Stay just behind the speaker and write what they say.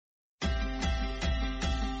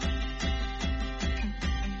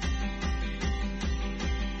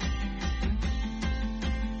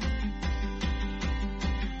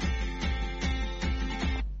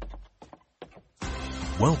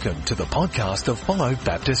Welcome to the podcast of Follow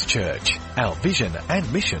Baptist Church. Our vision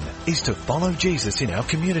and mission is to follow Jesus in our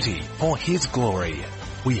community for His glory.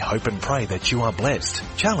 We hope and pray that you are blessed,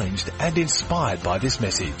 challenged and inspired by this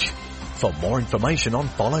message. For more information on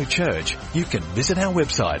Follow Church, you can visit our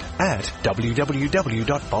website at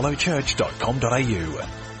www.followchurch.com.au.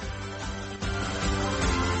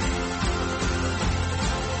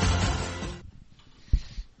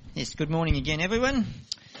 Yes, good morning again, everyone.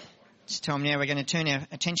 It's time now we're going to turn our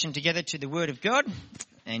attention together to the Word of God,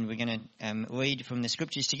 and we're going to read from the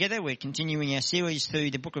Scriptures together. We're continuing our series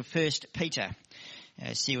through the book of 1 Peter,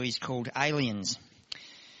 a series called Aliens.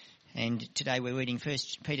 And today we're reading 1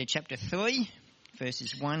 Peter chapter 3,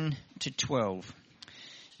 verses 1 to 12.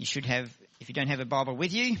 You should have, if you don't have a Bible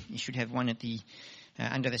with you, you should have one at the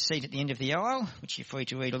under the seat at the end of the aisle, which you're free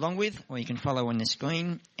to read along with, or you can follow on the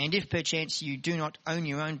screen. And if perchance you do not own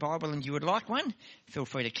your own Bible and you would like one, feel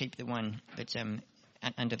free to keep the one that's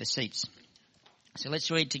under the seats. So let's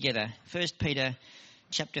read together 1 Peter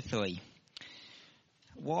chapter 3.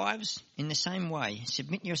 Wives, in the same way,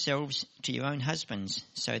 submit yourselves to your own husbands,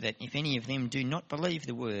 so that if any of them do not believe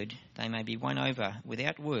the word, they may be won over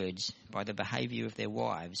without words by the behaviour of their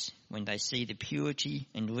wives, when they see the purity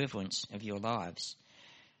and reverence of your lives.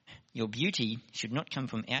 Your beauty should not come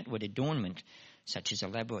from outward adornment, such as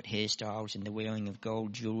elaborate hairstyles and the wearing of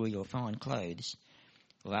gold jewellery or fine clothes.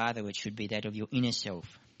 Rather, it should be that of your inner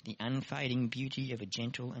self, the unfading beauty of a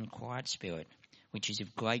gentle and quiet spirit, which is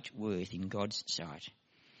of great worth in God's sight.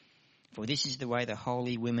 For this is the way the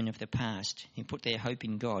holy women of the past, who put their hope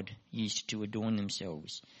in God, used to adorn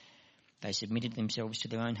themselves. They submitted themselves to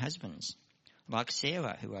their own husbands, like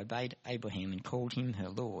Sarah, who obeyed Abraham and called him her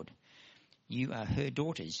Lord. You are her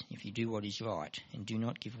daughters if you do what is right and do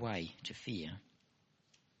not give way to fear.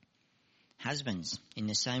 Husbands, in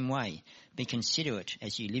the same way, be considerate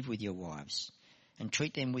as you live with your wives, and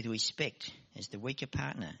treat them with respect as the weaker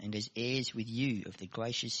partner and as heirs with you of the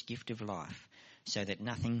gracious gift of life, so that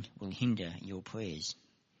nothing will hinder your prayers.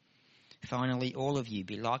 Finally, all of you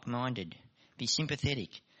be like-minded, be sympathetic,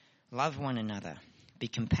 love one another, be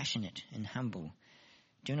compassionate and humble.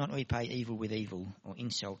 Do not repay evil with evil or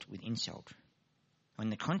insult with insult. On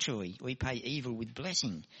the contrary, repay evil with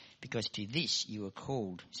blessing, because to this you are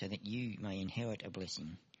called, so that you may inherit a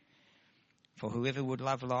blessing. For whoever would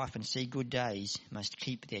love life and see good days must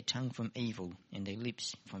keep their tongue from evil and their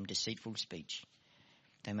lips from deceitful speech.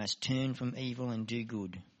 They must turn from evil and do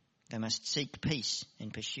good. They must seek peace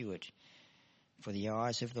and pursue it. For the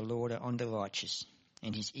eyes of the Lord are on the righteous,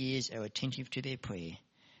 and his ears are attentive to their prayer.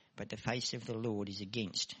 But the face of the Lord is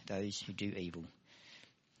against those who do evil.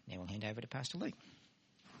 Now we'll hand over to Pastor Luke.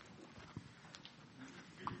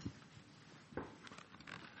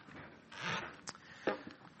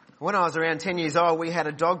 When I was around 10 years old, we had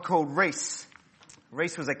a dog called Reese.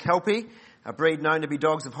 Reese was a Kelpie, a breed known to be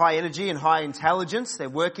dogs of high energy and high intelligence. They're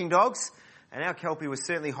working dogs, and our Kelpie was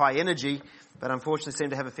certainly high energy, but unfortunately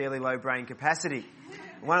seemed to have a fairly low brain capacity.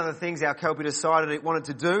 One of the things our Kelpie decided it wanted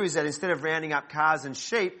to do is that instead of rounding up cars and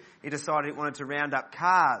sheep, it decided it wanted to round up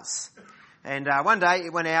cars. And one day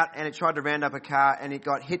it went out and it tried to round up a car, and it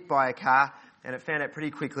got hit by a car, and it found out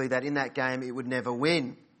pretty quickly that in that game it would never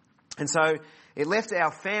win. And so it left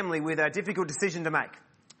our family with a difficult decision to make.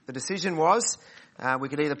 The decision was we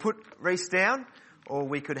could either put Reese down or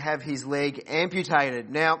we could have his leg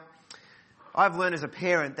amputated. Now, I've learned as a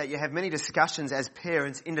parent that you have many discussions as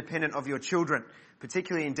parents independent of your children,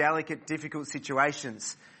 particularly in delicate, difficult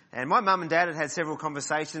situations. And my mum and dad had several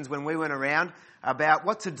conversations when we went around about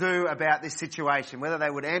what to do about this situation, whether they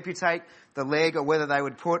would amputate the leg or whether they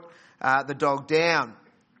would put the dog down.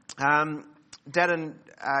 My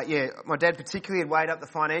dad particularly had weighed up the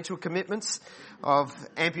financial commitments of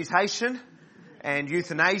amputation and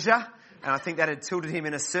euthanasia, and I think that had tilted him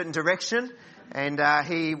in a certain direction, and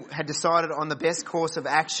he had decided on the best course of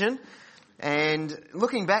action. And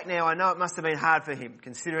looking back now, I know it must have been hard for him,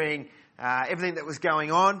 considering everything that was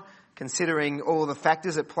going on, considering all the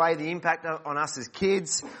factors at play, the impact on us as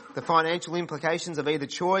kids, the financial implications of either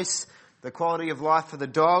choice, the quality of life for the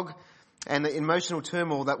dog, and the emotional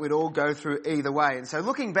turmoil that we'd all go through either way. And so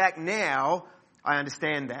looking back now, I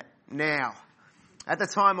understand that now. At the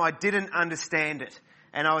time, I didn't understand it.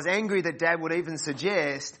 And I was angry that Dad would even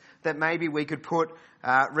suggest that maybe we could put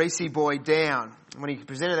Reese boy down. When he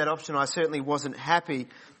presented that option, I certainly wasn't happy.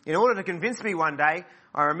 In order to convince me one day,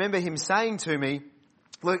 I remember him saying to me,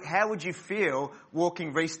 "Look, how would you feel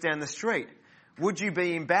walking Reese down the street? Would you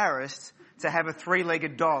be embarrassed to have a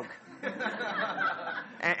three-legged dog?"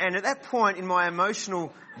 And at that point in my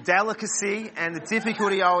emotional delicacy and the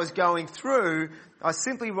difficulty I was going through, I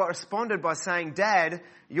simply responded by saying, Dad,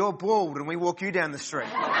 you're bald and we walk you down the street.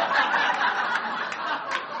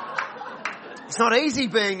 It's not easy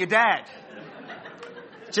being a dad.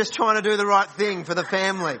 Just trying to do the right thing for the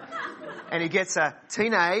family. And he gets a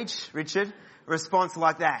teenage, Richard, response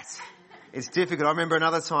like that. It's difficult. I remember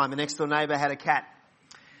another time the next door neighbour had a cat.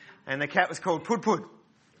 And the cat was called Pud Pud.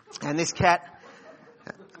 And this cat,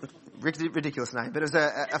 ridiculous name, but it was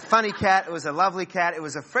a funny cat, it was a lovely cat, it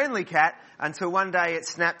was a friendly cat, until one day it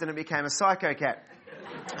snapped and it became a psycho cat.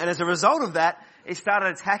 And as a result of that, it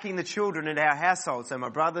started attacking the children in our household. So my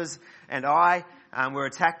brothers and I were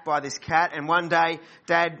attacked by this cat, and one day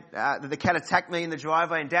the cat attacked me in the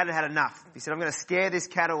driveway, and Dad had enough. He said, I'm going to scare this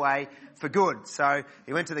cat away for good. So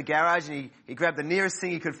he went to the garage and he grabbed the nearest thing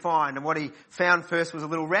he could find, and what he found first was a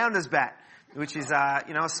little rounder's bat, which is a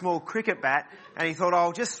small cricket bat, and he thought,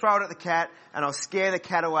 I'll just throw it at the cat and I'll scare the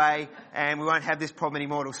cat away and we won't have this problem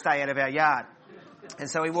anymore, it'll stay out of our yard. And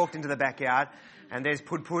so he walked into the backyard, and there's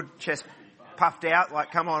Pud Pud, chest puffed out,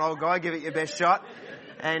 like, come on old guy, give it your best shot.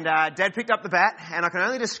 And Dad picked up the bat, and I can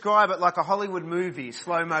only describe it like a Hollywood movie,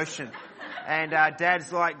 slow motion. And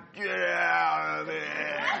Dad's like, get out of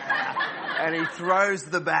there. And he throws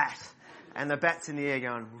the bat, and the bat's in the air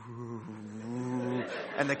going, woo,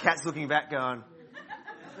 and the cat's looking back going,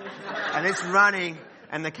 and it's running,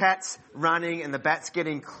 and the cat's running, and the bat's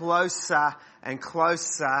getting closer and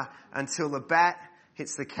closer until the bat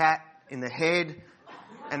hits the cat in the head,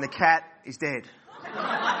 and the cat is dead.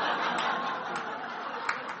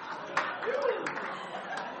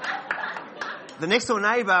 The next door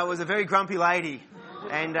neighbour was a very grumpy lady,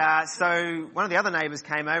 and so one of the other neighbours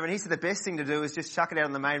came over, and he said the best thing to do was just chuck it out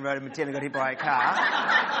on the main road and pretend it got hit by a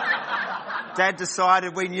car. Dad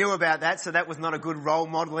decided we knew about that, so that was not a good role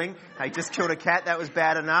modelling. He just killed a cat, that was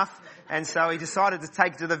bad enough. And so he decided to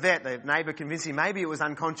take it to the vet. The neighbour convinced him maybe it was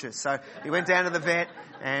unconscious. So he went down to the vet,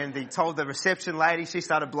 and he told the reception lady. She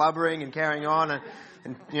started blubbering and carrying on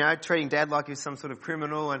and treating Dad like he was some sort of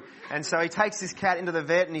criminal. And so he takes this cat into the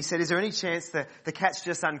vet, and he said, is there any chance that the cat's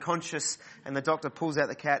just unconscious? And the doctor pulls out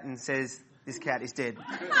the cat and says, this cat is dead,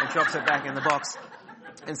 and drops it back in the box.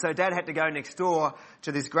 And so Dad had to go next door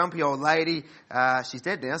to this grumpy old lady. She's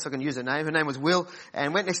dead now, so I can use her name. Her name was Will.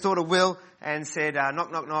 And went next door to Will and said,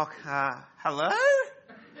 knock, knock, knock. Hello?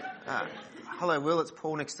 Hello, Will, it's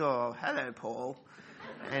Paul next door. Hello, Paul.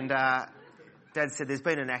 And Dad said, there's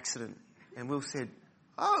been an accident. And Will said,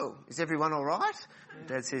 oh, is everyone all right?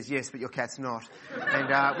 Dad says, yes, but your cat's not.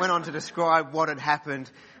 And went on to describe what had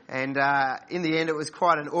happened. And in the end, it was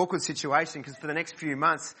quite an awkward situation, because for the next few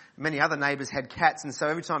months, many other neighbours had cats, and so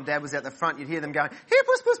every time Dad was out the front, you'd hear them going, here,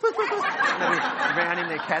 puss, puss, puss, puss, puss, and they'd be rounding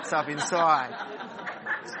their cats up inside.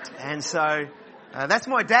 And so that's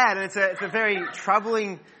my dad, and it's a very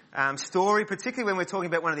troubling story, particularly when we're talking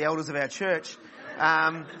about one of the elders of our church.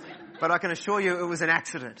 But I can assure you it was an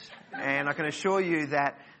accident, and I can assure you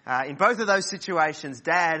that in both of those situations,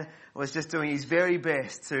 Dad was just doing his very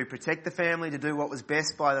best to protect the family, to do what was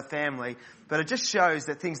best by the family. But it just shows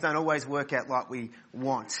that things don't always work out like we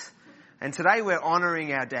want. And today we're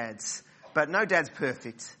honouring our dads. But no dad's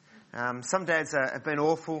perfect. Some dads have been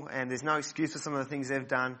awful, and there's no excuse for some of the things they've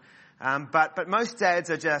done. But most dads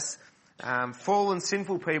are just fallen,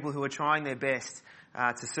 sinful people who are trying their best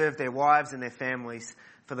to serve their wives and their families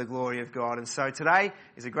for the glory of God. And so today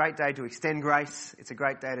is a great day to extend grace. It's a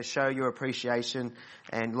great day to show your appreciation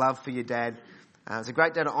and love for your dad. It's a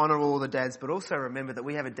great day to honour all the dads, but also remember that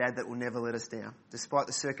we have a dad that will never let us down. Despite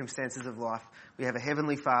the circumstances of life, we have a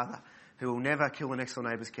heavenly Father who will never kill the next door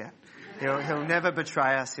neighbour's cat. He'll never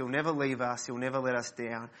betray us. He'll never leave us. He'll never let us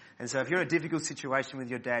down. And so if you're in a difficult situation with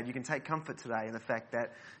your dad, you can take comfort today in the fact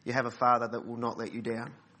that you have a Father that will not let you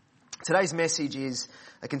down. Today's message is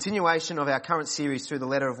a continuation of our current series through the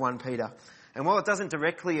letter of 1 Peter. And while it doesn't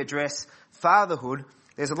directly address fatherhood,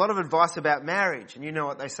 there's a lot of advice about marriage. And you know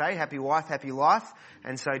what they say, happy wife, happy life.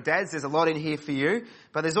 And so dads, there's a lot in here for you.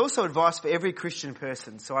 But there's also advice for every Christian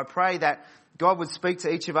person. So I pray that God would speak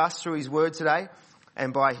to each of us through his word today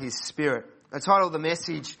and by his Spirit. The title of the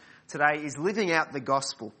message today is Living Out the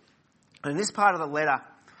Gospel. And in this part of the letter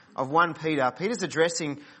of 1 Peter, Peter's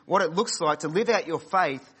addressing what it looks like to live out your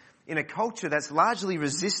faith in a culture that's largely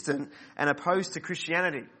resistant and opposed to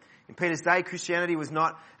Christianity. In Peter's day, Christianity was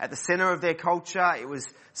not at the centre of their culture. It was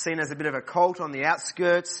seen as a bit of a cult on the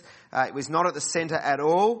outskirts. It was not at the centre at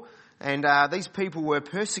all. And these people were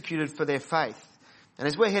persecuted for their faith. And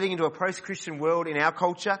as we're heading into a post-Christian world in our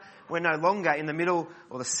culture, We're no longer in the middle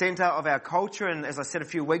or the centre of our culture. And as I said a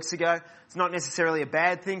few weeks ago, it's not necessarily a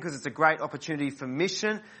bad thing because it's a great opportunity for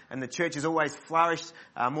mission. And the church has always flourished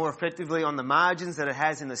more effectively on the margins than it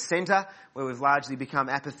has in the centre, where we've largely become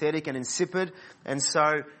apathetic and insipid. And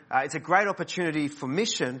so it's a great opportunity for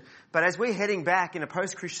mission. But as we're heading back in a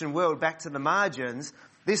post-Christian world, back to the margins,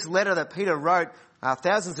 this letter that Peter wrote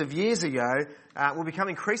thousands of years ago will become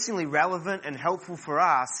increasingly relevant and helpful for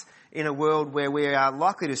us in a world where we are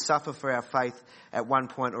likely to suffer for our faith at one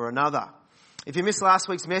point or another. If you missed last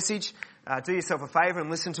week's message, do yourself a favour and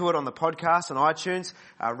listen to it on the podcast on iTunes.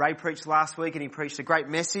 Ray preached last week and he preached a great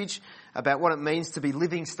message about what it means to be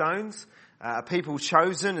living stones, a people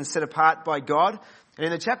chosen and set apart by God. And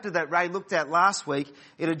in the chapter that Ray looked at last week,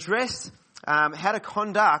 it addressed how to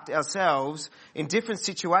conduct ourselves in different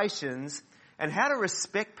situations and how to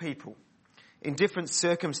respect people in different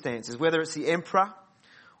circumstances, whether it's the emperor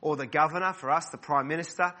or the governor, for us, the prime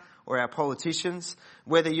minister, or our politicians,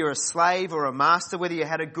 whether you're a slave or a master, whether you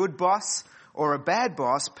had a good boss or a bad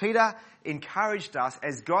boss. Peter encouraged us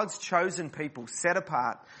as God's chosen people, set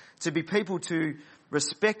apart, to be people to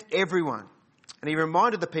respect everyone. And he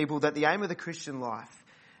reminded the people that the aim of the Christian life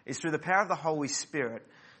is through the power of the Holy Spirit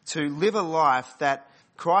to live a life that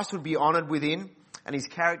Christ would be honoured within and his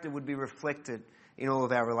character would be reflected in all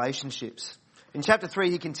of our relationships. In chapter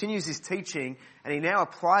 3, he continues his teaching and he now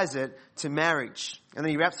applies it to marriage. And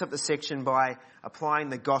then he wraps up the section by applying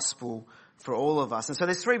the gospel for all of us. And so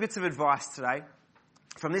there's 3 bits of advice today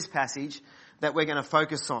from this passage that we're going to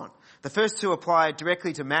focus on. The first 2 apply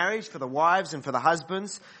directly to marriage for the wives and for the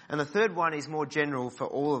husbands. And the third one is more general for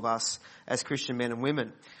all of us as Christian men and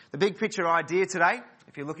women. The big picture idea today,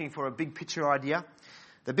 if you're looking for a big picture idea,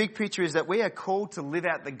 the big picture is that we are called to live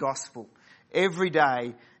out the gospel every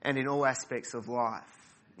day and in all aspects of life.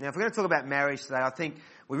 Now, if we're going to talk about marriage today, I think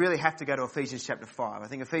we really have to go to Ephesians chapter 5. I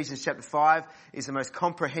think Ephesians chapter 5 is the most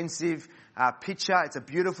comprehensive picture. It's a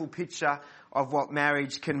beautiful picture of what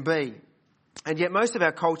marriage can be. And yet most of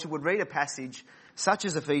our culture would read a passage such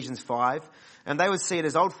as Ephesians 5 and they would see it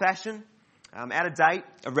as old-fashioned, out of date,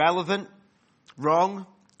 irrelevant, wrong,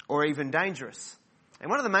 or even dangerous. And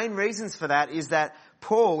one of the main reasons for that is that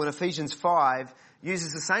Paul in Ephesians 5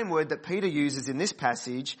 uses the same word that Peter uses in this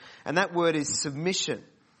passage, and that word is submission.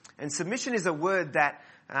 And submission is a word that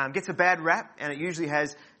gets a bad rap, and it usually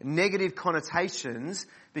has negative connotations,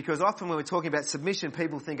 because often when we're talking about submission,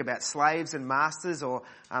 people think about slaves and masters or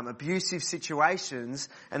abusive situations.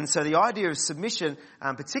 And so the idea of submission,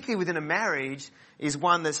 particularly within a marriage, is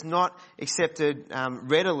one that's not accepted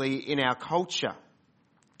readily in our culture.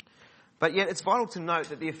 But yet it's vital to note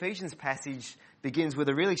that the Ephesians passage begins with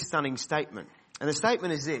a really stunning statement. And the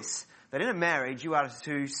statement is this, that in a marriage you are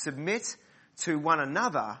to submit to one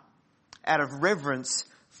another out of reverence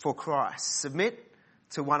for Christ. Submit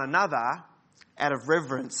to one another out of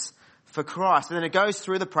reverence for Christ. And then it goes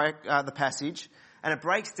through the passage and it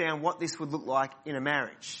breaks down what this would look like in a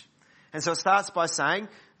marriage. And so it starts by saying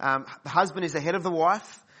the husband is the head of the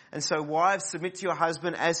wife. And so wives, submit to your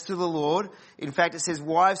husband as to the Lord. In fact, it says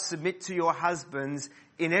wives, submit to your husbands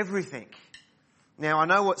in everything. Now, I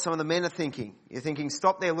know what some of the men are thinking. You're thinking,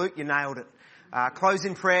 stop there, Luke, you nailed it. Close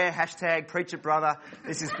in prayer, hashtag preach it, brother.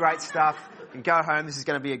 This is great stuff. And go home. This is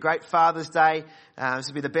going to be a great Father's Day. This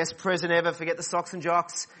will be the best present ever. Forget the socks and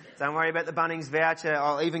jocks. Don't worry about the Bunnings voucher.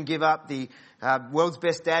 I'll even give up the world's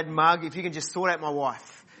best dad mug if you can just sort out my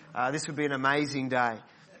wife. This would be an amazing day.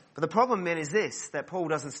 But the problem, men, is this, that Paul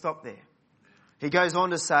doesn't stop there. He goes on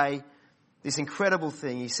to say this incredible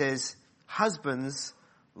thing. He says, husbands,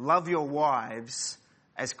 love your wives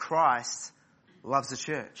as Christ loves the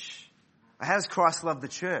church. How does Christ love the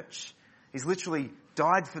church? He's literally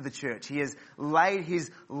died for the church. He has laid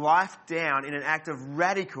his life down in an act of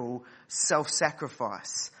radical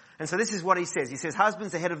self-sacrifice. And so this is what he says. He says,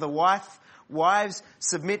 husbands, the head of the wife. Wives,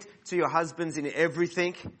 submit to your husbands in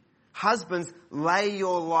everything. Husbands, lay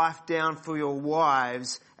your life down for your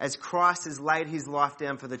wives as Christ has laid his life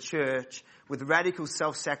down for the church with radical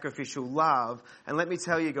self-sacrificial love. And let me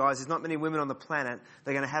tell you guys, there's not many women on the planet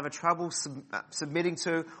that are going to have a trouble submitting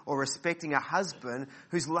to or respecting a husband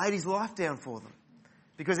who's laid his life down for them.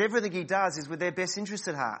 Because everything he does is with their best interest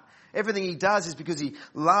at heart. Everything he does is because he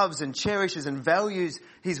loves and cherishes and values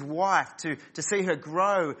his wife to see her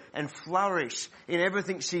grow and flourish in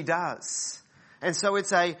everything she does. And so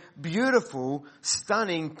it's a beautiful,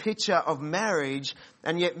 stunning picture of marriage,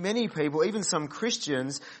 and yet many people, even some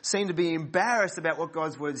Christians, seem to be embarrassed about what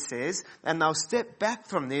God's word says, and they'll step back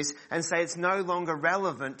from this and say it's no longer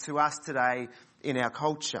relevant to us today in our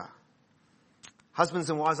culture. Husbands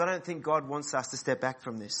and wives, I don't think God wants us to step back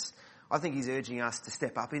from this. I think he's urging us to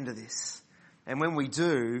step up into this. And when we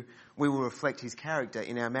do, we will reflect his character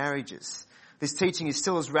in our marriages. This teaching is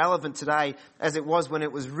still as relevant today as it was when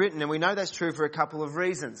it was written, and we know that's true for a couple of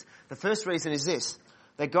reasons. The first reason is this,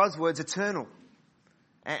 that God's word's eternal,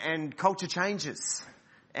 and culture changes,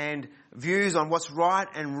 and views on what's right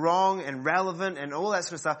and wrong and relevant and all that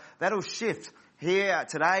sort of stuff, that'll shift here,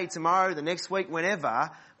 today, tomorrow, the next week,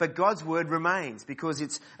 whenever, but God's word remains because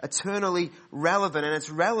it's eternally relevant, and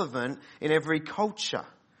it's relevant in every culture.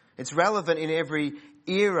 It's relevant in every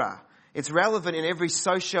era. It's relevant in every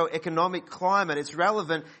socio-economic climate. It's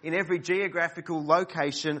relevant in every geographical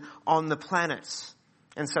location on the planet.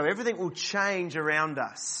 And so everything will change around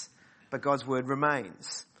us, but God's word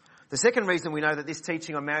remains. The second reason we know that this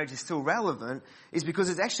teaching on marriage is still relevant is because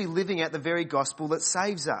it's actually living out the very gospel that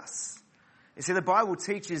saves us. You see, the Bible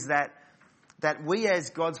teaches that we as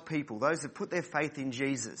God's people, those that put their faith in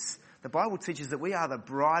Jesus, the Bible teaches that we are the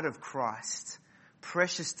bride of Christ,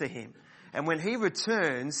 precious to him. And when he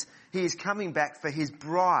returns, he is coming back for his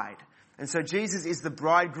bride. And so Jesus is the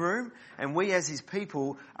bridegroom, and we as his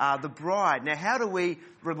people are the bride. Now, how do we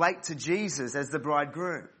relate to Jesus as the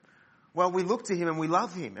bridegroom? Well, we look to him and we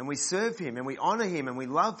love him, and we serve him, and we honour him, and we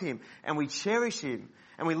love him, and we cherish him,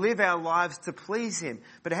 and we live our lives to please him.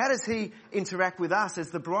 But how does he interact with us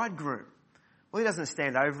as the bridegroom? Well, he doesn't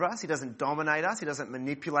stand over us, he doesn't dominate us, he doesn't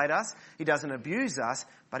manipulate us, he doesn't abuse us,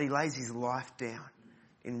 but he lays his life down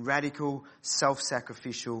in radical,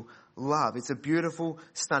 self-sacrificial love. It's a beautiful,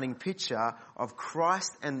 stunning picture of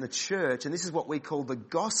Christ and the church, and this is what we call the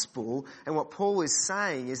gospel. And what Paul is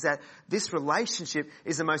saying is that this relationship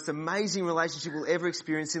is the most amazing relationship we'll ever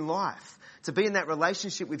experience in life. To be in that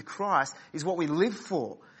relationship with Christ is what we live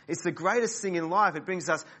for. It's the greatest thing in life. It brings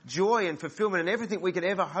us joy and fulfillment and everything we could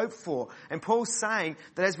ever hope for. And Paul's saying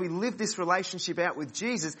that as we live this relationship out with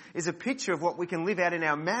Jesus is a picture of what we can live out in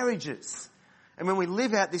our marriages. And when we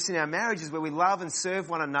live out this in our marriages where we love and serve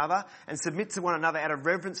one another and submit to one another out of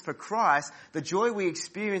reverence for Christ, the joy we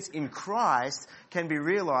experience in Christ can be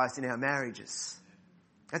realised in our marriages.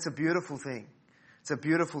 That's a beautiful thing. It's a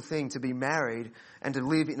beautiful thing to be married and to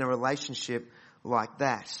live in a relationship like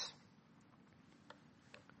that.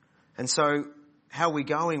 And so, how are we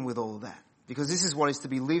going with all of that? Because this is what is to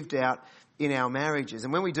be lived out in our marriages.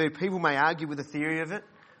 And when we do, people may argue with the theory of it.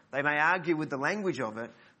 They may argue with the language of it.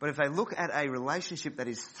 But if they look at a relationship that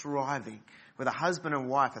is thriving, where the husband and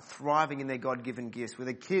wife are thriving in their God-given gifts, where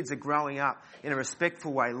the kids are growing up in a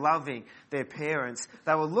respectful way, loving their parents,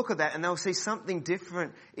 they will look at that and they'll see something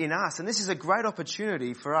different in us. And this is a great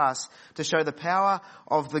opportunity for us to show the power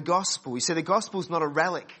of the gospel. You see, the gospel's not a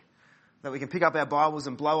relic that we can pick up our Bibles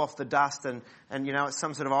and blow off the dust and it's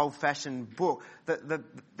some sort of old-fashioned book.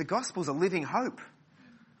 The gospel's a living hope.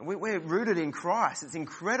 We're rooted in Christ. It's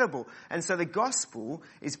incredible. And so the gospel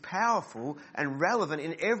is powerful and relevant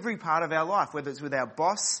in every part of our life, whether it's with our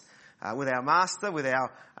boss, with our master, with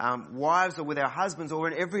our wives, or with our husbands, or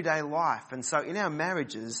in everyday life. And so in our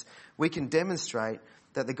marriages, we can demonstrate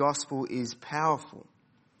that the gospel is powerful.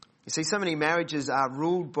 You see, so many marriages are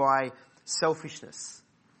ruled by selfishness.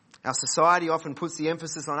 Our society often puts the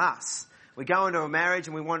emphasis on us. We go into a marriage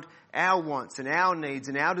and we want our wants and our needs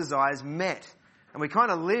and our desires met. And we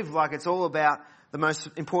kind of live like it's all about the most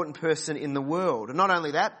important person in the world. And not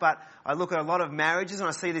only that, but I look at a lot of marriages and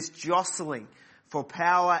I see this jostling for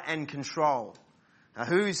power and control. Now,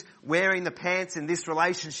 who's wearing the pants in this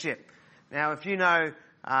relationship? Now, if you know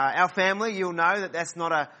our family, you'll know that that's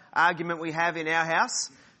not an argument we have in our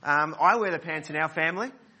house. I wear the pants in our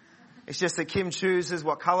family. It's just that Kim chooses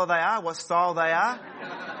what colour they are, what style they are,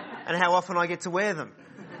 and how often I get to wear them.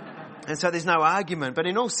 And so there's no argument. But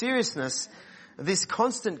in all seriousness, this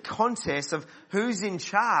constant contest of who's in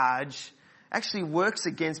charge actually works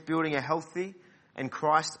against building a healthy and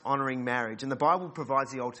Christ-honouring marriage. And the Bible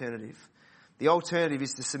provides the alternative. The alternative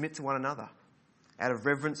is to submit to one another out of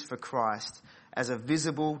reverence for Christ as a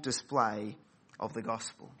visible display of the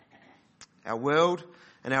gospel. Our world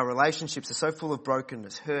and our relationships are so full of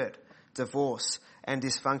brokenness, hurt, divorce and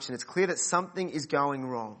dysfunction. It's clear that something is going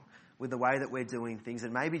wrong with the way that we're doing things.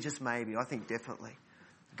 And maybe, just maybe, I think definitely,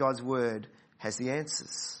 God's word has the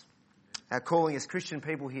answers. Our calling as Christian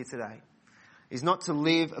people here today is not to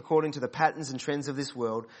live according to the patterns and trends of this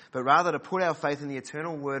world, but rather to put our faith in the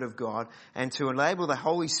eternal word of God and to enable the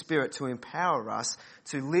Holy Spirit to empower us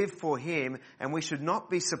to live for him. And we should not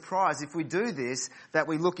be surprised if we do this, that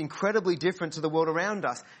we look incredibly different to the world around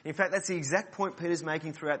us. In fact, that's the exact point Peter's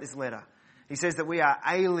making throughout this letter. He says that we are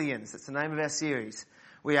aliens. That's the name of our series.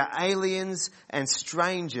 We are aliens and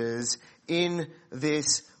strangers in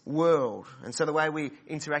this world. And so the way we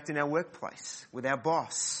interact in our workplace, with our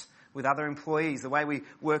boss, with other employees, the way we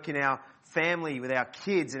work in our family, with our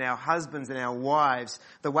kids and our husbands and our wives,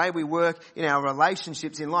 the way we work in our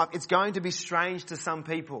relationships in life, it's going to be strange to some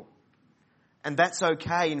people. And that's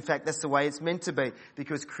okay. In fact, that's the way it's meant to be,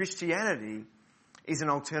 because Christianity is an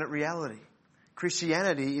alternate reality.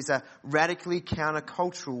 Christianity is a radically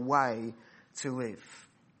countercultural way to live.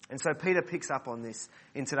 And so Peter picks up on this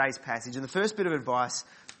in today's passage. And the first bit of advice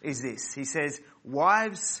is this. He says,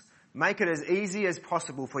 wives, make it as easy as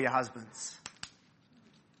possible for your husbands.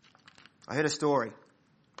 I heard a story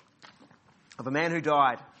of a man who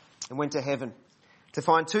died and went to heaven to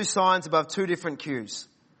find two signs above two different queues.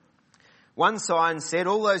 One sign said,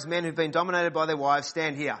 all those men who've been dominated by their wives,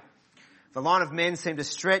 stand here. The line of men seemed to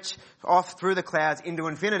stretch off through the clouds into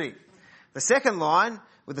infinity. The second line,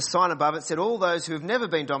 with the sign above it, said, all those who have never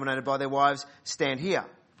been dominated by their wives, stand here.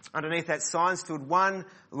 Underneath that sign stood one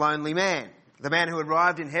lonely man. The man who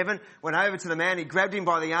arrived in heaven went over to the man, he grabbed him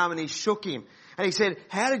by the arm and he shook him. And he said,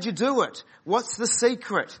 how did you do it? What's the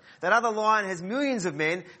secret? That other line has millions of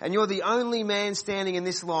men and you're the only man standing in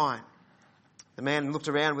this line. The man looked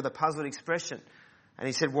around with a puzzled expression and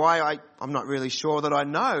he said, why, I'm not really sure that I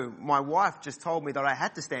know. My wife just told me that I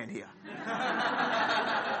had to stand here.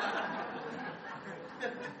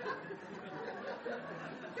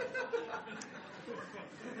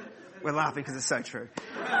 We're laughing because it's so true.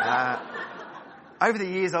 Over the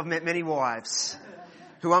years, I've met many wives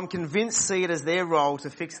who I'm convinced see it as their role to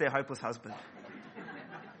fix their hopeless husband.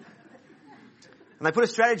 And they put a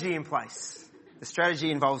strategy in place. The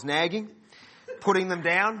strategy involves nagging, putting them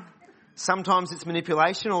down. Sometimes it's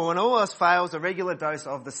manipulation, or when all else fails, a regular dose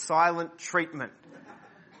of the silent treatment,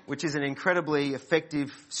 which is an incredibly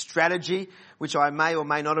effective strategy, which I may or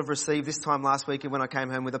may not have received this time last weekend when I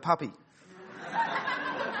came home with a puppy.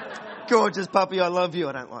 Gorgeous puppy, I love you.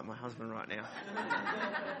 I don't like my husband right now.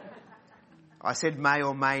 I said may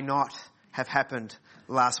or may not have happened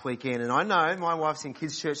last weekend. And I know my wife's in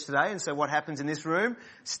kids' church today, and so what happens in this room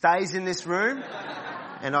stays in this room.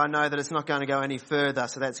 And I know that it's not going to go any further,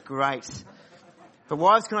 so that's great. But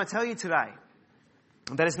wives, can I tell you today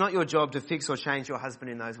that it's not your job to fix or change your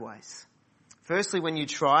husband in those ways. Firstly, when you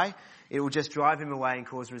try, it will just drive him away and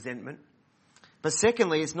cause resentment. But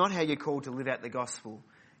secondly, it's not how you're called to live out the gospel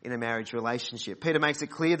in a marriage relationship. Peter makes it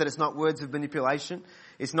clear that it's not words of manipulation.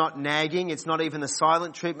 It's not nagging. It's not even the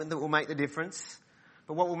silent treatment that will make the difference.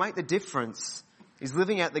 But what will make the difference is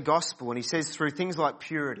living out the gospel. And he says through things like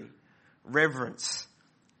purity, reverence,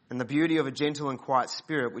 and the beauty of a gentle and quiet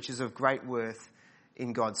spirit, which is of great worth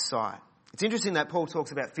in God's sight. It's interesting that Paul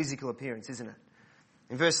talks about physical appearance, isn't it?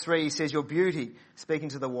 In verse 3 he says, your beauty, speaking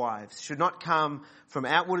to the wives, should not come from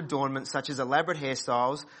outward adornment such as elaborate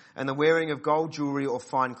hairstyles and the wearing of gold jewellery or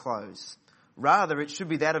fine clothes. Rather, it should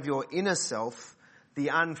be that of your inner self, the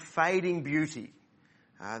unfading beauty.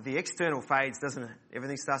 The external fades, doesn't it?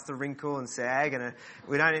 Everything starts to wrinkle and sag, and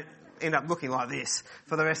we don't end up looking like this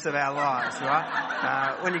for the rest of our lives,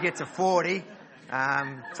 right? When you get to 40,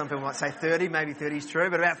 some people might say 30, maybe 30 is true,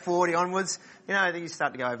 but about 40 onwards, you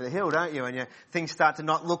start to go over the hill, don't you? And things start to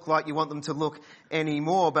not look like you want them to look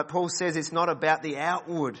anymore. But Paul says it's not about the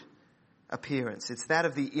outward appearance. It's that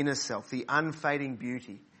of the inner self, the unfading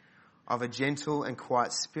beauty of a gentle and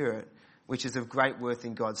quiet spirit, which is of great worth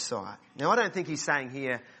in God's sight. Now, I don't think he's saying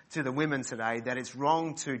here to the women today that it's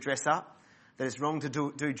wrong to dress up, that it's wrong to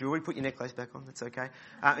do jewellery. Put your necklace back on, that's okay.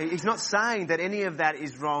 He's not saying that any of that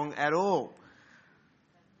is wrong at all.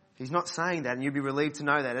 He's not saying that, and you'll be relieved to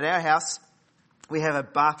know that. At our house, we have a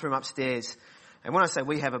bathroom upstairs. And when I say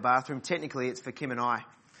we have a bathroom, technically it's for Kim and I.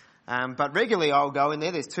 But regularly I'll go in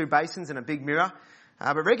there. There's 2 basins and a big mirror.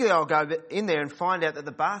 But regularly I'll go in there and find out that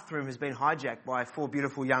the bathroom has been hijacked by 4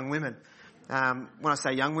 beautiful young women. When I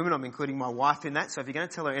say young women, I'm including my wife in that. So if you're going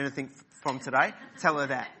to tell her anything from today, tell her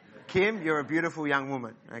that. Kim, you're a beautiful young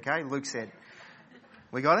woman. Okay, Luke said.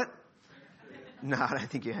 We got it? No, I don't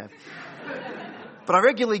think you have. But I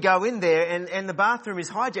regularly go in there and the bathroom is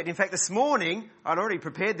hijacked. In fact, this morning, I'd already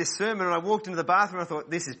prepared this sermon and I walked into the bathroom and I thought,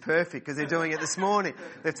 this is perfect because they're doing it this morning.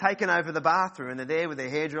 They've taken over the bathroom and they're there with their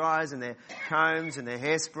hairdryers and their combs and their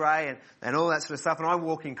hairspray and all that sort of stuff. And I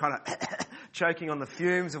walk in kind of choking on the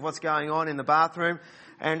fumes of what's going on in the bathroom.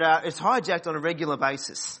 And it's hijacked on a regular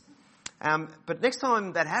basis. But next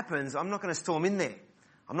time that happens, I'm not going to storm in there.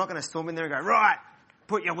 I'm not going to storm in there and go, right,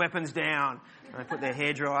 put your weapons down. And they put their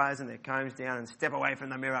hairdryers and their combs down and step away from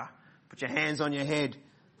the mirror. Put your hands on your head,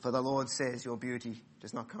 for the Lord says your beauty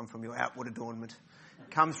does not come from your outward adornment.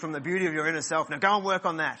 It comes from the beauty of your inner self. Now go and work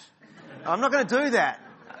on that. I'm not going to do that.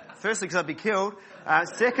 Firstly, because I'd be killed.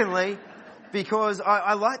 Secondly, because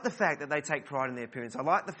I like the fact that they take pride in their appearance. I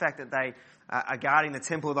like the fact that they are guarding the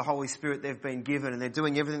temple of the Holy Spirit they've been given, and they're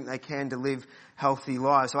doing everything they can to live healthy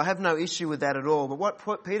lives. So I have no issue with that at all. But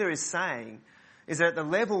what Peter is saying is that at the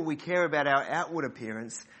level we care about our outward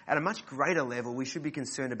appearance, at a much greater level we should be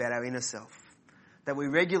concerned about our inner self. That we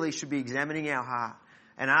regularly should be examining our heart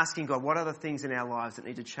and asking God, what are the things in our lives that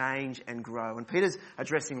need to change and grow? And Peter's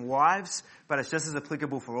addressing wives, but it's just as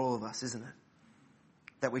applicable for all of us, isn't it?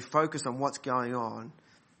 That we focus on what's going on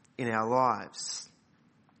in our lives.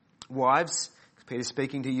 Wives, Peter's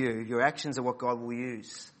speaking to you, your actions are what God will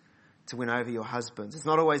use to win over your husbands. It's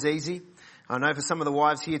not always easy. I know for some of the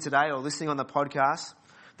wives here today or listening on the podcast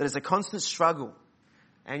that it's a constant struggle.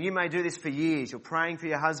 And you may do this for years. You're praying for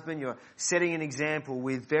your husband. You're setting an example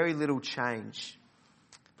with very little change.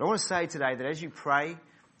 But I want to say today that as you pray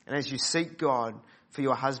and as you seek God for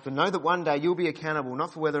your husband, know that one day you'll be accountable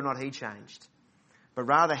not for whether or not he changed, but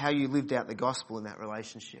rather how you lived out the gospel in that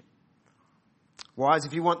relationship. Wives,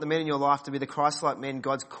 if you want the men in your life to be the Christ-like men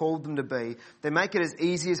God's called them to be, then make it as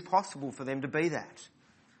easy as possible for them to be that.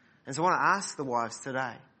 And so I want to ask the wives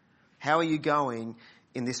today, how are you going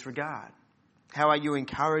in this regard? How are you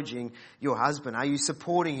encouraging your husband? Are you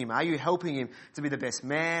supporting him? Are you helping him to be the best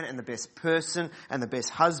man and the best person and the best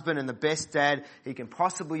husband and the best dad he can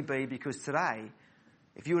possibly be? Because today,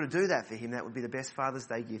 if you were to do that for him, that would be the best Father's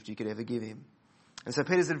Day gift you could ever give him. And so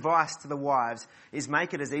Peter's advice to the wives is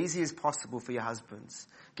make it as easy as possible for your husbands.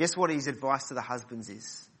 Guess what his advice to the husbands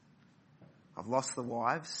is? I've lost the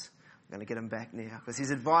wives. I'm going to get them back now. Because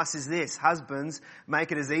his advice is this: husbands,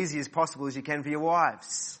 make it as easy as possible as you can for your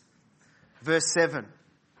wives. Verse 7.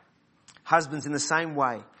 Husbands, in the same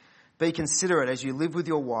way, be considerate as you live with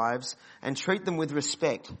your wives and treat them with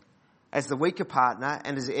respect as the weaker partner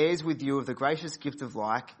and as heirs with you of the gracious gift of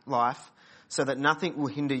life, so that nothing will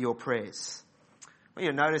hinder your prayers. Well,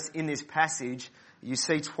 you'll notice in this passage, you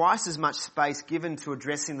see twice as much space given to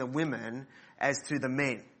addressing the women as to the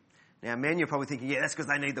men. Now, men, you're probably thinking, yeah, that's because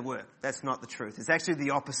they need the work. That's not the truth. It's actually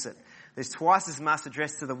the opposite. There's twice as much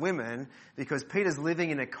addressed to the women because Peter's living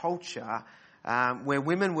in a culture where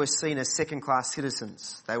women were seen as second-class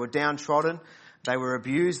citizens. They were downtrodden, they were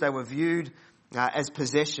abused, they were viewed as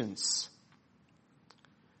possessions.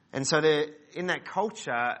 And so in that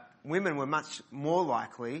culture, women were much more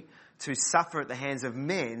likely to suffer at the hands of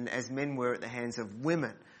men as men were at the hands of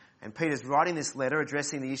women. And Peter's writing this letter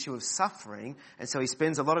addressing the issue of suffering, and so he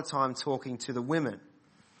spends a lot of time talking to the women.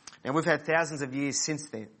 Now, we've had thousands of years since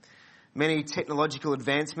then. Many technological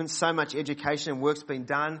advancements, so much education and work's been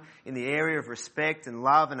done in the area of respect and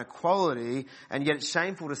love and equality, and yet it's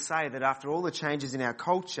shameful to say that after all the changes in our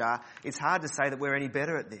culture, it's hard to say that we're any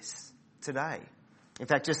better at this today. In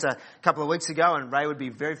fact, just a couple of weeks ago, and Ray would be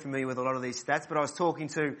very familiar with a lot of these stats, but I was talking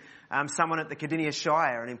to someone at the Cardinia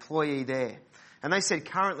Shire, an employee there. And they said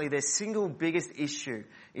currently their single biggest issue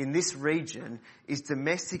in this region is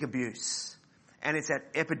domestic abuse. And it's at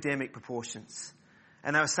epidemic proportions.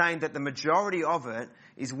 And they were saying that the majority of it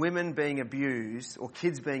is women being abused or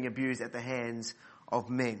kids being abused at the hands of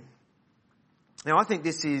men. Now, I think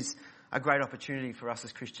this is a great opportunity for us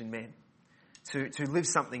as Christian men to live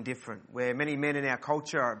something different, where many men in our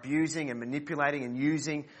culture are abusing and manipulating and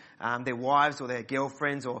using their wives or their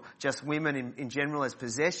girlfriends or just women in general as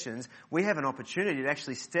possessions. We have an opportunity to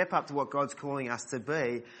actually step up to what God's calling us to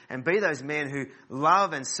be and be those men who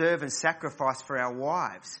love and serve and sacrifice for our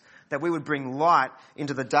wives, that we would bring light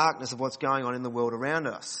into the darkness of what's going on in the world around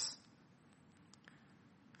us.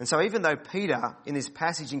 And so even though Peter, in this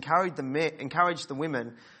passage, encouraged the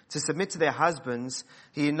women to submit to their husbands,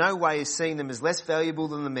 he in no way is seeing them as less valuable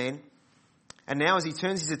than the men. And now as he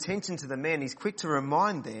turns his attention to the men, he's quick to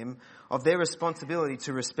remind them of their responsibility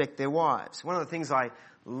to respect their wives. One of the things I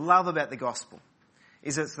love about the gospel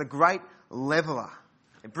is it's the great leveler.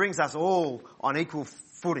 It brings us all on equal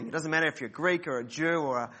footing. It doesn't matter if you're Greek or a Jew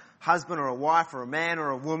or a husband or a wife or a man or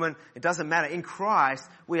a woman. It doesn't matter. In Christ,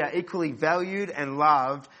 we are equally valued and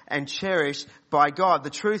loved and cherished by God. The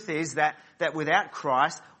truth is that without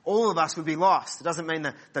Christ, all of us would be lost. It doesn't mean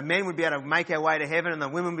that the men would be able to make our way to heaven and the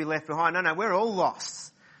women would be left behind. No, we're all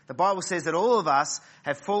lost. The Bible says that all of us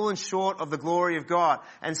have fallen short of the glory of God.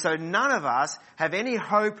 And so none of us have any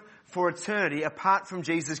hope for eternity apart from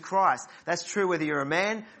Jesus Christ. That's true whether you're a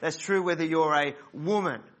man. That's true whether you're a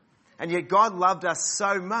woman. And yet God loved us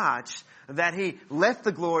so much that he left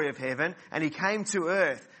the glory of heaven and he came to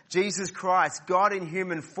earth. Jesus Christ, God in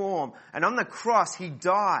human form. And on the cross, he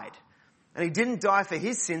died. And he didn't die for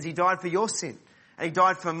his sins, he died for your sin. And he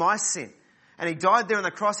died for my sin. And he died there on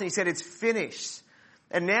the cross and he said, it's finished.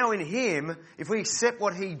 And now in him, if we accept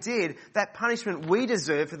what he did, that punishment we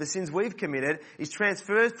deserve for the sins we've committed is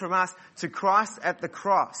transferred from us to Christ at the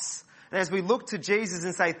cross. And as we look to Jesus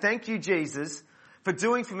and say, thank you, Jesus, for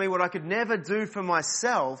doing for me what I could never do for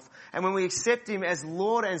myself, and when we accept him as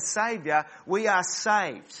Lord and Saviour, we are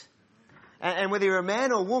saved. And whether you're a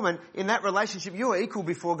man or woman, in that relationship, you are equal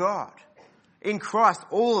before God. In Christ,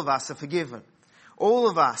 all of us are forgiven. All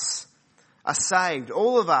of us are saved.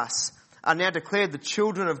 All of us are now declared the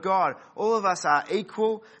children of God. All of us are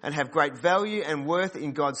equal and have great value and worth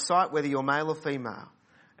in God's sight, whether you're male or female.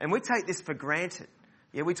 And we take this for granted.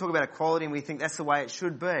 Yeah, we talk about equality and we think that's the way it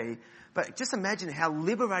should be. But just imagine how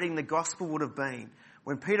liberating the gospel would have been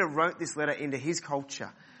when Peter wrote this letter into his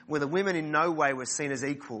culture, where the women in no way were seen as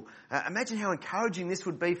equal. Imagine how encouraging this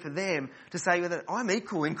would be for them to say that I'm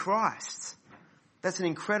equal in Christ. That's an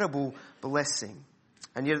incredible blessing.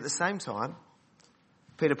 And yet at the same time,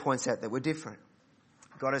 Peter points out that we're different.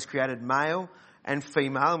 God has created male and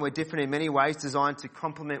female, and we're different in many ways, designed to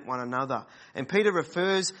complement one another. And Peter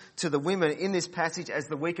refers to the women in this passage as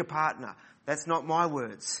the weaker partner. That's not my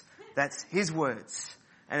words. That's his words.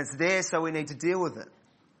 And it's there, so we need to deal with it.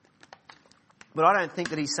 But I don't think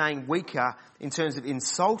that he's saying weaker in terms of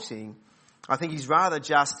insulting. I think he's rather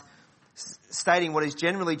just stating what is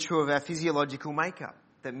generally true of our physiological makeup.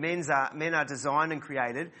 That men are designed and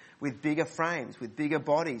created with bigger frames, with bigger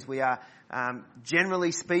bodies. We are,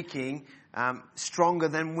 generally speaking, stronger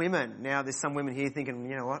than women. Now, there's some women here thinking,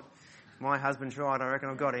 you know what, my husband's right, I reckon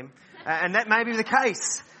I've got him. And that may be the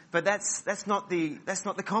case, but that's not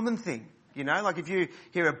the common thing. You know, like if you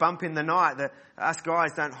hear a bump in the night, us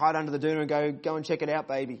guys don't hide under the doona and go and check it out,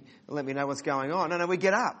 baby, and let me know what's going on. No, we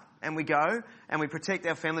get up and we go and we protect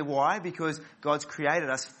our family. Why? Because God's created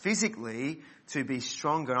us physically to be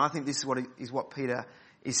stronger. And I think this is what Peter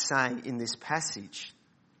is saying in this passage.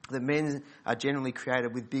 That men are generally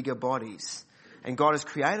created with bigger bodies. And God has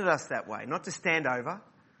created us that way, not to stand over,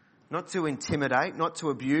 not to intimidate, not to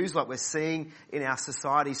abuse like we're seeing in our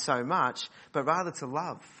society so much, but rather to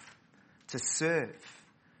love, to serve,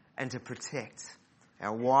 and to protect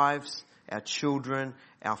our wives, our children,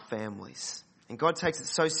 our families. And God takes it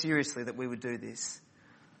so seriously that we would do this,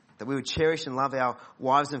 that we would cherish and love our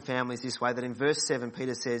wives and families this way, that in verse 7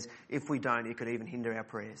 Peter says, if we don't, it could even hinder our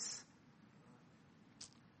prayers.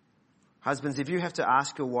 Husbands, if you have to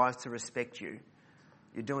ask your wives to respect you,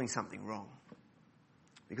 you're doing something wrong.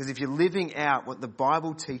 Because if you're living out what the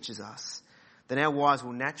Bible teaches us, then our wives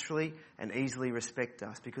will naturally and easily respect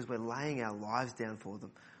us because we're laying our lives down for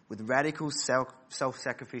them with radical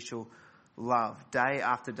self-sacrificial love. Day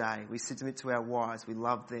after day, we submit to our wives. We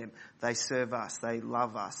love them. They serve us. They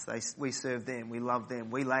love us. We serve them. We love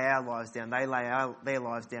them. We lay our lives down. They lay their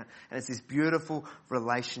lives down. And it's this beautiful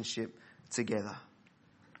relationship together.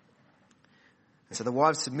 And so the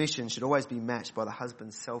wife's submission should always be matched by the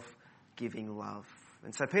husband's self-giving love.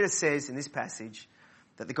 And so Peter says in this passage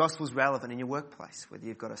that the gospel is relevant in your workplace, whether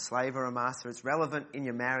you've got a slave or a master. It's relevant in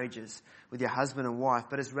your marriages with your husband and wife,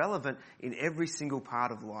 but it's relevant in every single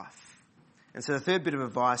part of life. And so the third bit of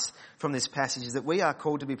advice from this passage is that we are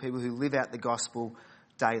called to be people who live out the gospel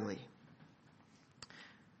daily.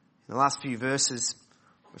 In the last few verses,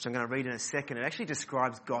 which I'm going to read in a second, it actually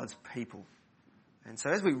describes God's people. And so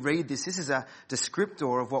as we read this is a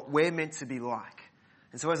descriptor of what we're meant to be like.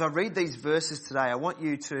 And so as I read these verses today, I want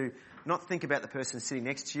you to not think about the person sitting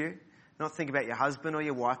next to you, not think about your husband or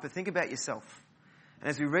your wife, but think about yourself. And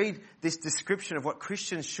as we read this description of what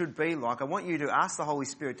Christians should be like, I want you to ask the Holy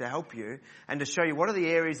Spirit to help you and to show you what are the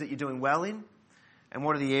areas that you're doing well in and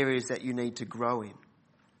what are the areas that you need to grow in.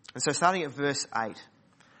 And so starting at verse 8,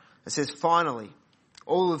 it says, finally,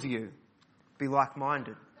 all of you be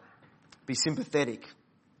like-minded, be sympathetic,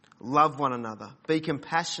 love one another, be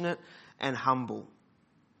compassionate and humble.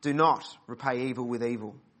 Do not repay evil with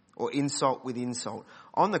evil or insult with insult.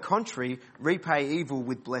 On the contrary, repay evil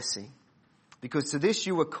with blessing. Because to this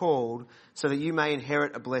you were called, so that you may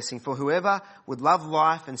inherit a blessing. For whoever would love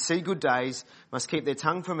life and see good days must keep their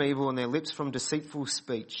tongue from evil and their lips from deceitful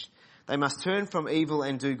speech. They must turn from evil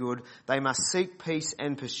and do good. They must seek peace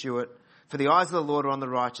and pursue it. For the eyes of the Lord are on the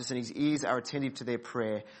righteous, and his ears are attentive to their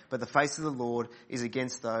prayer. But the face of the Lord is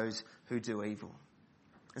against those who do evil.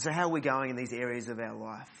 And so how are we going in these areas of our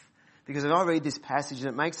life? Because if I read this passage,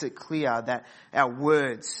 it makes it clear that our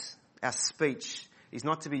words, our speech, is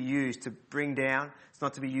not to be used to bring down. It's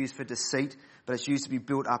not to be used for deceit, but it's used to be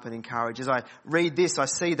built up and encouraged. As I read this, I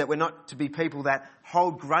see that we're not to be people that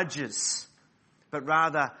hold grudges, but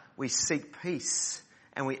rather we seek peace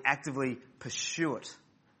and we actively pursue it.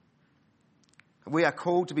 We are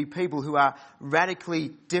called to be people who are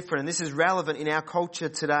radically different, and this is relevant in our culture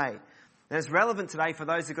today. And it's relevant today for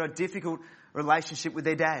those who've got a difficult relationship with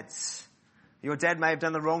their dads. Your dad may have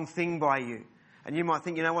done the wrong thing by you. And you might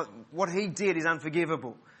think, you know what he did is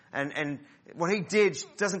unforgivable. And what he did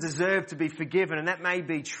doesn't deserve to be forgiven. And that may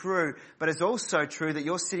be true. But it's also true that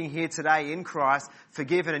you're sitting here today in Christ,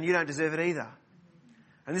 forgiven, and you don't deserve it either.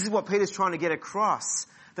 And this is what Peter's trying to get across.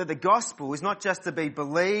 That the gospel is not just to be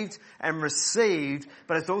believed and received,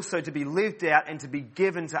 but it's also to be lived out and to be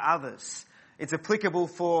given to others. It's applicable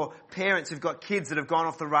for parents who've got kids that have gone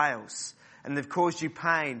off the rails and they've caused you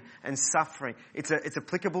pain and suffering. It's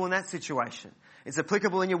applicable in that situation. It's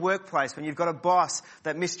applicable in your workplace when you've got a boss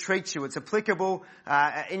that mistreats you. It's applicable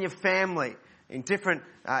in your family, in different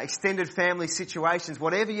extended family situations,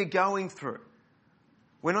 whatever you're going through.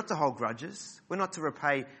 We're not to hold grudges. We're not to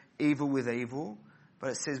repay evil with evil.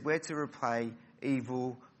 But it says we're to repay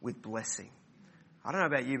evil with blessing. I don't know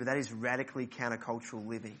about you, but that is radically countercultural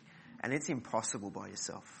living. And it's impossible by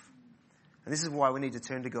yourself. And this is why we need to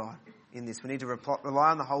turn to God in this. We need to rely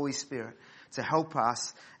on the Holy Spirit to help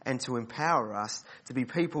us and to empower us to be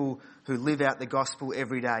people who live out the gospel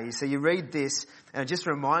every day. You see, you read this and it just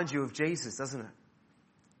reminds you of Jesus, doesn't it?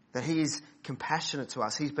 That he is compassionate to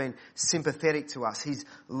us. He's been sympathetic to us. He's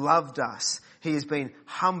loved us. He has been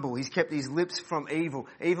humble. He's kept his lips from evil.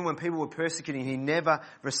 Even when people were persecuting him, he never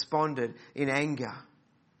responded in anger.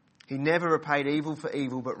 He never repaid evil for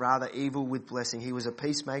evil, but rather evil with blessing. He was a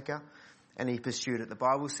peacemaker and he pursued it. The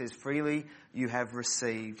Bible says, freely you have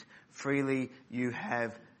received, freely you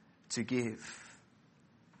have to give.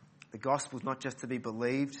 The gospel is not just to be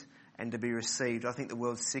believed and to be received. I think the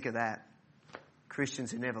world's sick of that.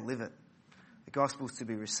 Christians who never live it. The gospel is to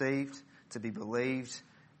be received, to be believed,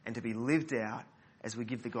 and to be lived out as we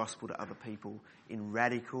give the gospel to other people in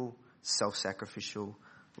radical, self-sacrificial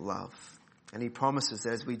love. And he promises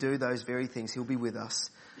that as we do those very things, he'll be with us.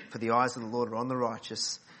 For the eyes of the Lord are on the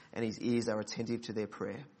righteous, and his ears are attentive to their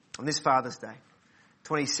prayer. On this Father's Day,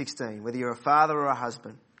 2016, whether you're a father or a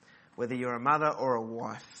husband, whether you're a mother or a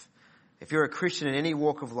wife, if you're a Christian in any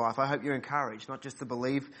walk of life, I hope you're encouraged not just to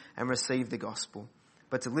believe and receive the gospel,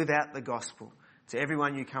 but to live out the gospel to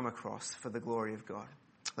everyone you come across for the glory of God.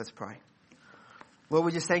 Let's pray. Lord,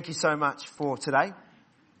 we just thank you so much for today.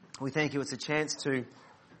 We thank you it's a chance to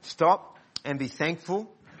stop and be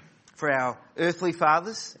thankful for our earthly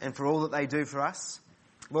fathers and for all that they do for us.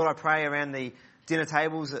 Lord, I pray around the dinner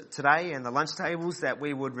tables today and the lunch tables that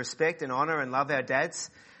we would respect and honour and love our dads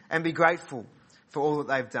and be grateful for all that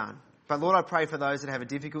they've done. But Lord, I pray for those that have a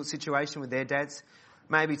difficult situation with their dads.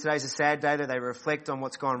 Maybe today's a sad day that they reflect on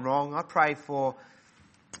what's gone wrong. I pray for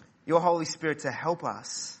your Holy Spirit to help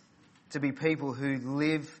us to be people who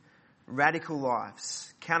live radical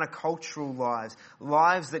lives, countercultural lives,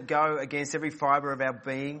 lives that go against every fibre of our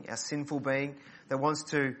being, our sinful being, that wants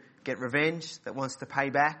to get revenge, that wants to pay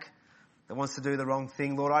back, that wants to do the wrong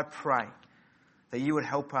thing. Lord, I pray that you would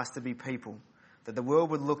help us to be people that the world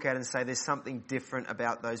would look at and say there's something different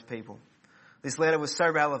about those people. This letter was so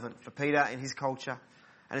relevant for Peter and his culture,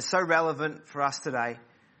 and it's so relevant for us today.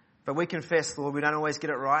 But we confess, Lord, we don't always get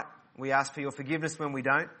it right. We ask for your forgiveness when we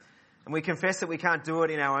don't. And we confess that we can't do it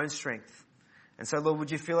in our own strength. And so, Lord, would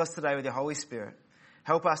you fill us today with your Holy Spirit?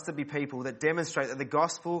 Help us to be people that demonstrate that the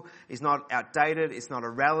gospel is not outdated, it's not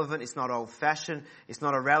irrelevant, it's not old-fashioned, it's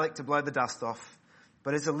not a relic to blow the dust off,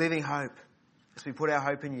 but it's a living hope. As we put our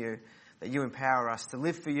hope in you, that you empower us to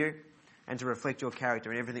live for you and to reflect your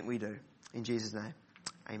character in everything we do. In Jesus' name,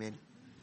 amen.